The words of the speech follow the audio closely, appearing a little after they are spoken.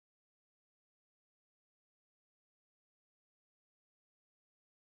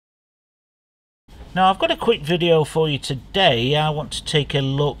Now I've got a quick video for you today. I want to take a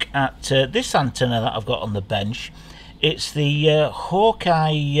look at this antenna that I've got on the bench. It's the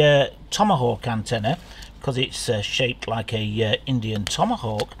Hawkeye Tomahawk antenna, because it's shaped like a Indian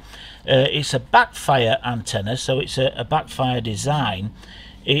tomahawk. It's a backfire antenna, so it's a backfire design.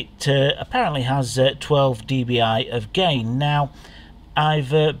 It apparently has 12 dBi of gain. Now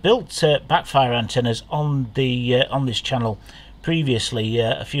I've built backfire antennas on this channel previously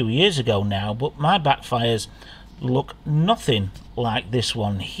a few years ago now, but my backfires look nothing like this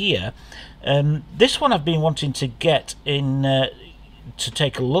one here. This one I've been wanting to get in to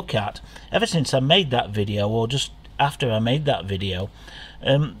take a look at ever since I made that video, or just after I made that video,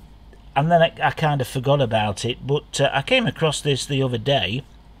 and then I kind of forgot about it, but I came across this the other day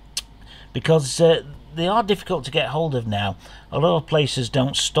because they are difficult to get hold of now. A lot of places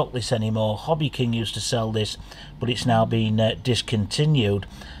don't stock this anymore. Hobby King used to sell this, but it's now been discontinued,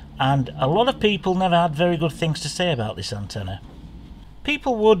 and a lot of people never had very good things to say about this antenna.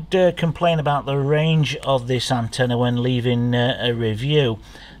 People would complain about the range of this antenna when leaving a review,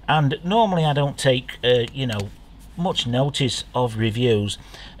 and normally I don't take you know, much notice of reviews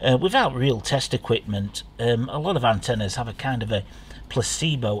without real test equipment. A lot of antennas have a kind of a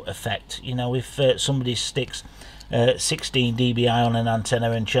placebo effect. You know, if somebody sticks 16 dBi on an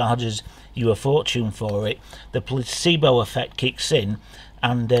antenna and charges you a fortune for it, the placebo effect kicks in,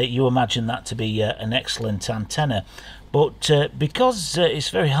 and you imagine that to be an excellent antenna. But because it's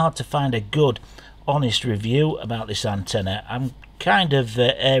very hard to find a good, honest review about this antenna, I'm kind of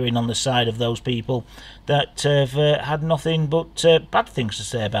erring on the side of those people that have had nothing but bad things to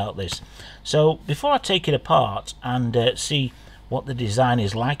say about this. So before I take it apart and see what the design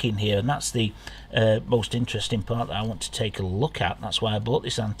is like in here, and that's the most interesting part that I want to take a look at, that's why I bought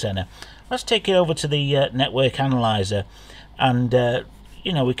this antenna. Let's take it over to the network analyzer, and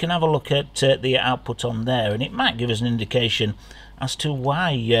you know, we can have a look at the output on there, and it might give us an indication as to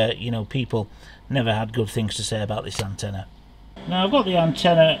why you know, people never had good things to say about this antenna. Now I've got the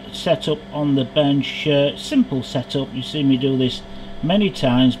antenna set up on the bench, simple setup. You've seen me do this many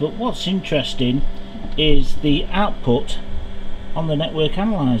times, but what's interesting is the output on the network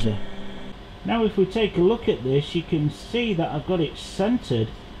analyzer. Now if we take a look at this, you can see that I've got it centered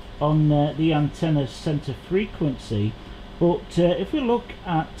on the antenna's center frequency, but if we look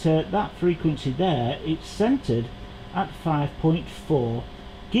at that frequency there, it's centered at 5.4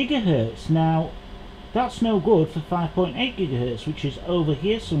 gigahertz. Now that's no good for 5.8 gigahertz, which is over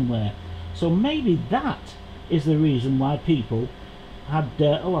here somewhere. So maybe that is the reason why people had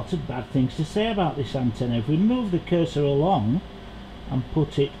a lot of bad things to say about this antenna. If we move the cursor along and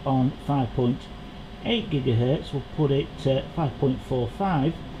put it on 5.8 gigahertz, we'll put it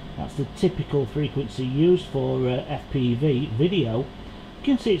 5.45. That's the typical frequency used for FPV video. You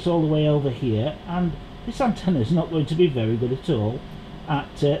can see it's all the way over here, and this antenna is not going to be very good at all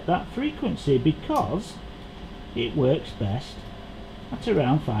at that frequency, because it works best at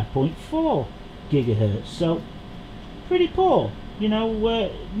around 5.4 gigahertz. So pretty poor, you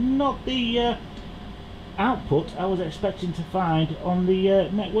know, not the output I was expecting to find on the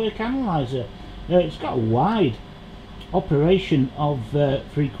network analyzer. It's got a wide operation of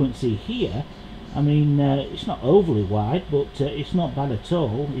frequency here. I mean, it's not overly wide, but it's not bad at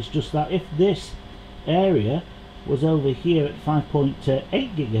all. It's just that if this area was over here at 5.8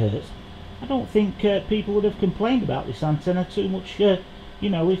 gigahertz, I don't think people would have complained about this antenna too much, you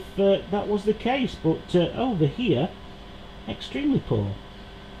know, if that was the case. But over here, extremely poor.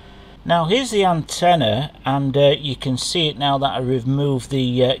 Now here's the antenna, and you can see it now that I removed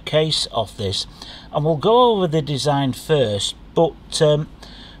the case off this, and we'll go over the design first. But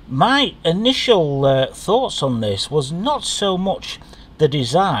my initial thoughts on this was not so much the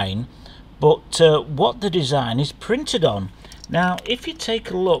design, but what the design is printed on. Now if you take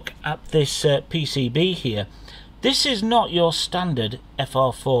a look at this PCB here, this is not your standard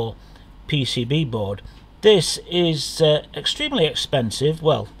FR4 PCB board. This is extremely expensive,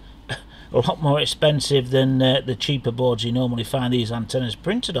 well, a lot more expensive than the cheaper boards you normally find these antennas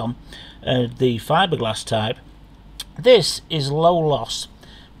printed on, the fiberglass type. This is low loss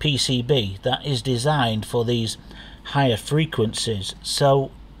PCB that is designed for these higher frequencies,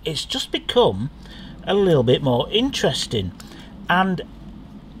 so it's just become a little bit more interesting. And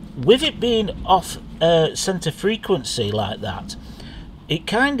with it being off center frequency like that,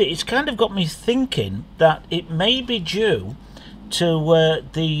 it's kind of got me thinking that it may be due to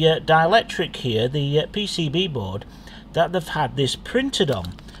the dielectric here, the PCB board that they've had this printed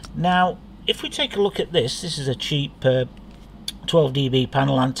on. Now if we take a look at this, this is a cheap 12dB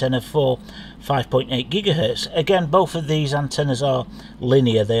panel antenna for 5.8 GHz. Again, both of these antennas are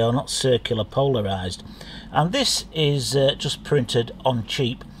linear, they are not circular polarized. And this is just printed on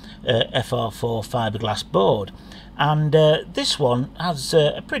cheap FR4 fiberglass board. And this one has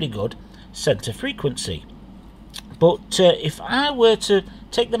a pretty good center frequency. But if I were to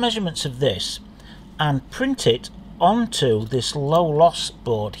take the measurements of this and print it onto this low loss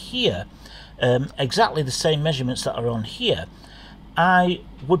board here, exactly the same measurements that are on here, I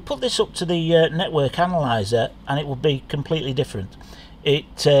would put this up to the network analyzer and it would be completely different.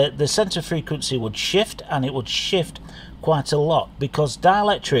 The center frequency would shift, and it would shift quite a lot, because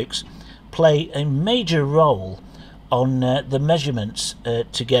dielectrics play a major role on the measurements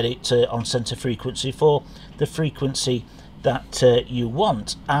to get it on center frequency for the frequency that you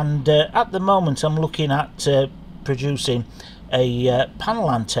want. And at the moment I'm looking at producing a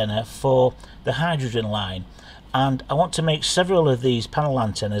panel antenna for the hydrogen line, and I want to make several of these panel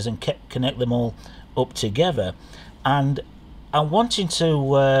antennas and connect them all up together, and I'm wanting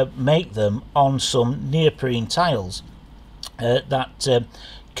to make them on some neoprene tiles that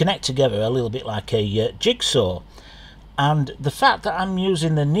connect together a little bit like a jigsaw. And the fact that I'm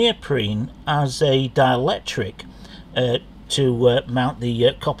using the neoprene as a dielectric to mount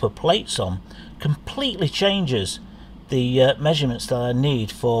the copper plates on completely changes the measurements that I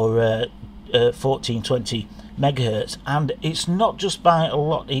need for 1420 megahertz. And it's not just by a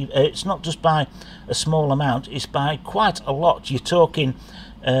lot, it's not just by a small amount, it's by quite a lot. You're talking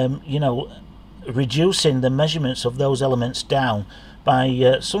you know, reducing the measurements of those elements down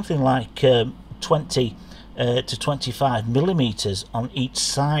by something like 20 to 25 millimeters on each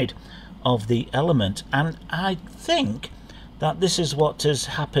side of the element. And I think that this is what has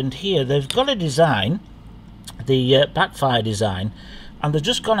happened here. They've got a design, the Backfire design, and they've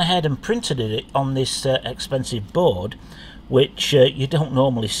just gone ahead and printed it on this expensive board, which you don't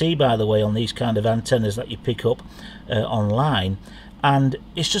normally see, by the way, on these kind of antennas that you pick up online. And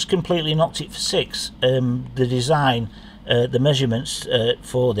it's just completely knocked it for six. The design, the measurements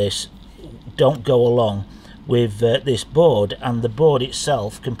for this don't go along with this board, and the board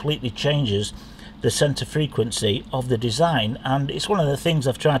itself completely changes the center frequency of the design. And it's one of the things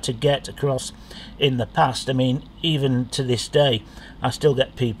I've tried to get across in the past. I mean, even to this day I still get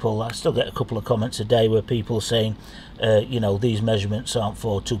a couple of comments a day where people saying you know, these measurements aren't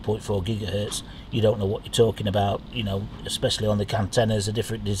for 2.4 gigahertz, you don't know what you're talking about, you know, especially on the antennas, a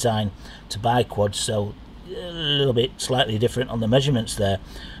different design to biquad, so a little bit slightly different on the measurements there.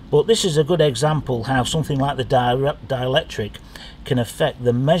 But this is a good example how something like the dielectric can affect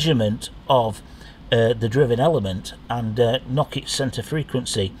the measurement of the driven element and knock its center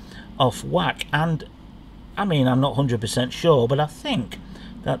frequency off whack. And I mean, I'm not 100% sure, but I think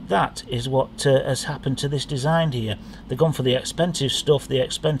that that is what has happened to this design here. They've gone for the expensive stuff, the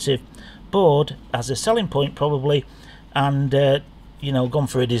expensive board as a selling point probably, and you know, gone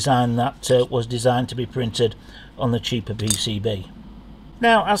for a design that was designed to be printed on the cheaper PCB.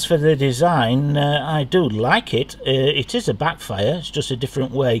 Now, as for the design, I do like it. It is a Backfire, it's just a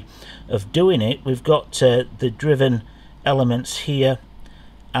different way of doing it. We've got the driven elements here,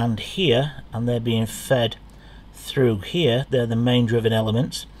 and they're being fed through here. They're the main driven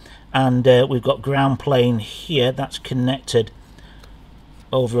elements, and we've got ground plane here that's connected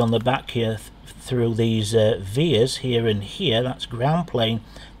over on the back here through these vias here and here. That's ground plane.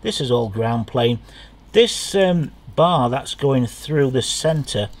 This is all ground plane. This bar that's going through the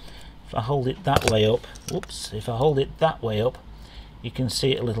center, if I hold it that way up, whoops, if I hold it that way up, you can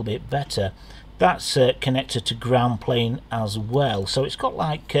see it a little bit better. That's connected to ground plane as well. So it's got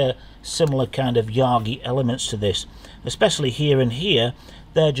like similar kind of Yagi elements to this, especially here and here.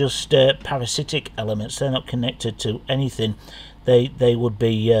 They're just parasitic elements. They're not connected to anything. They would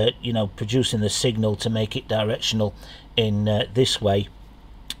be you know, producing the signal to make it directional in this way,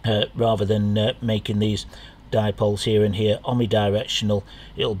 rather than making these dipoles here and here omnidirectional.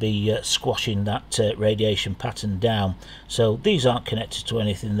 It'll be squashing that radiation pattern down. So these aren't connected to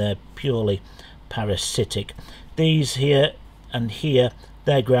anything, they're purely parasitic. These here and here,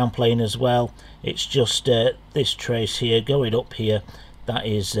 they're ground plane as well. It's just this trace here going up here, that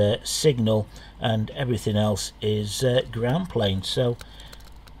is signal, and everything else is ground plane. So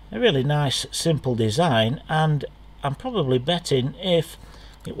a really nice simple design, and I'm probably betting if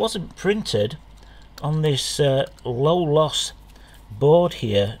it wasn't printed on this low loss board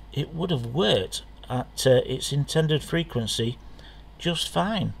here, it would have worked at its intended frequency just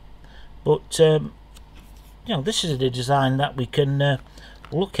fine. But you know, this is a design that we can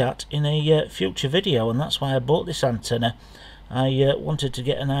look at in a future video, and that's why I bought this antenna. I wanted to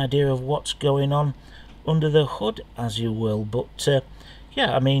get an idea of what's going on under the hood, as you will. But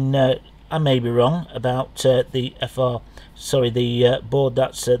yeah, I mean, I may be wrong about the board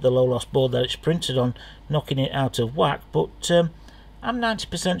that's the low loss board that it's printed on, knocking it out of whack, but I'm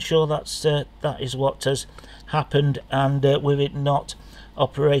 90% sure that is what has happened, and with it not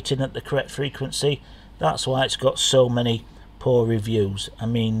operating at the correct frequency, that's why it's got so many poor reviews. I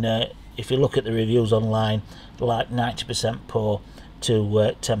mean, if you look at the reviews online, like 90% poor to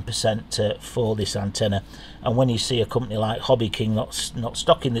 10% for this antenna. And when you see a company like Hobby King not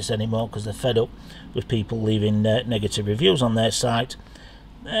stocking this anymore because they're fed up with people leaving negative reviews on their site,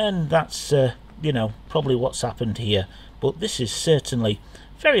 then that's you know, probably what's happened here. But this is certainly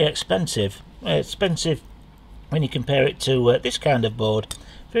very expensive. Expensive when you compare it to this kind of board.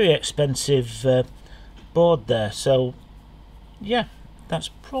 Very expensive board there. So yeah, that's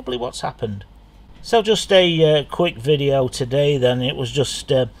probably what's happened. So just a quick video today then. It was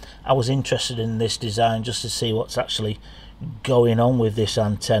just I was interested in this design just to see what's actually going on with this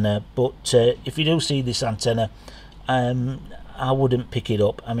antenna. But if you do see this antenna, I wouldn't pick it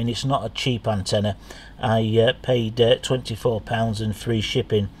up. I mean, it's not a cheap antenna. I paid £24 and free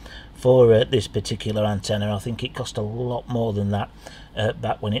shipping for this particular antenna. I think it cost a lot more than that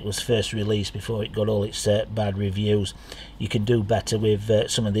back when it was first released, before it got all its bad reviews. You can do better with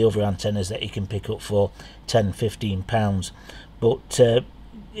some of the other antennas that you can pick up for £10–15. But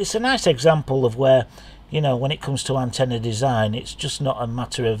it's a nice example of where, you know, when it comes to antenna design, it's just not a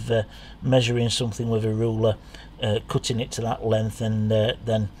matter of measuring something with a ruler, cutting it to that length, and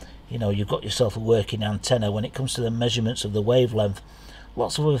then, you know, you've got yourself a working antenna. When it comes to the measurements of the wavelength,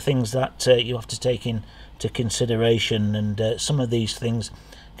 lots of other things that you have to take into consideration, and some of these things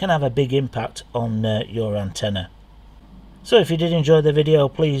can have a big impact on your antenna. So if you did enjoy the video,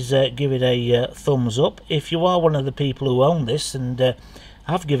 please give it a thumbs up. If you are one of the people who own this and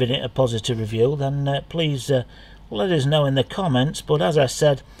have given it a positive review, then please let us know in the comments. But as I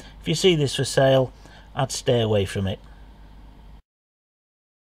said, if you see this for sale, I'd stay away from it.